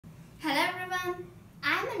everyone,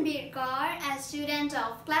 I am Manbir Kaur, a student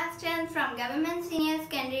of class 10 from Government Senior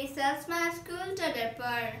Secondary Self-Smart School,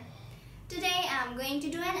 Todderpur. Today I am going to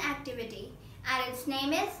do an activity and its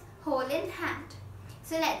name is Hole in Hand.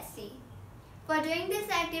 So let's see. For doing this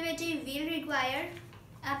activity we will require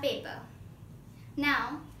a paper.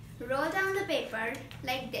 Now roll down the paper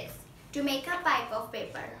like this to make a pipe of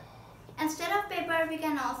paper. Instead of paper we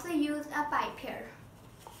can also use a pipe here.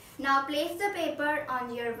 Now place the paper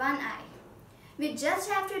on your one eye. We just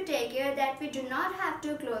have to take care that we do not have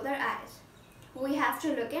to close our eyes. We have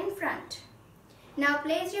to look in front. Now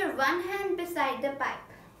place your one hand beside the pipe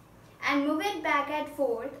and move it back and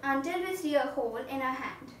forth until we see a hole in our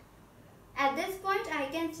hand. At this point I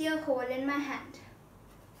can see a hole in my hand.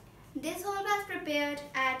 This hole was prepared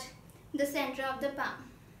at the center of the palm.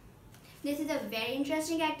 This is a very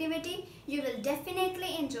interesting activity. You will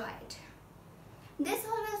definitely enjoy it. This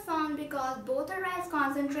hole was formed because both our eyes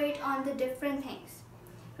concentrate on the different things.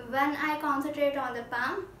 One eye concentrates on the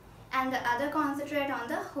palm and the other concentrates on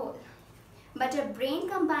the hole. But our brain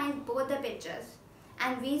combines both the pictures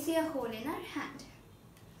and we see a hole in our hand.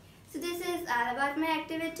 So this is all about my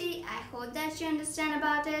activity. I hope that you understand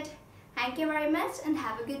about it. Thank you very much and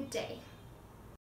have a good day.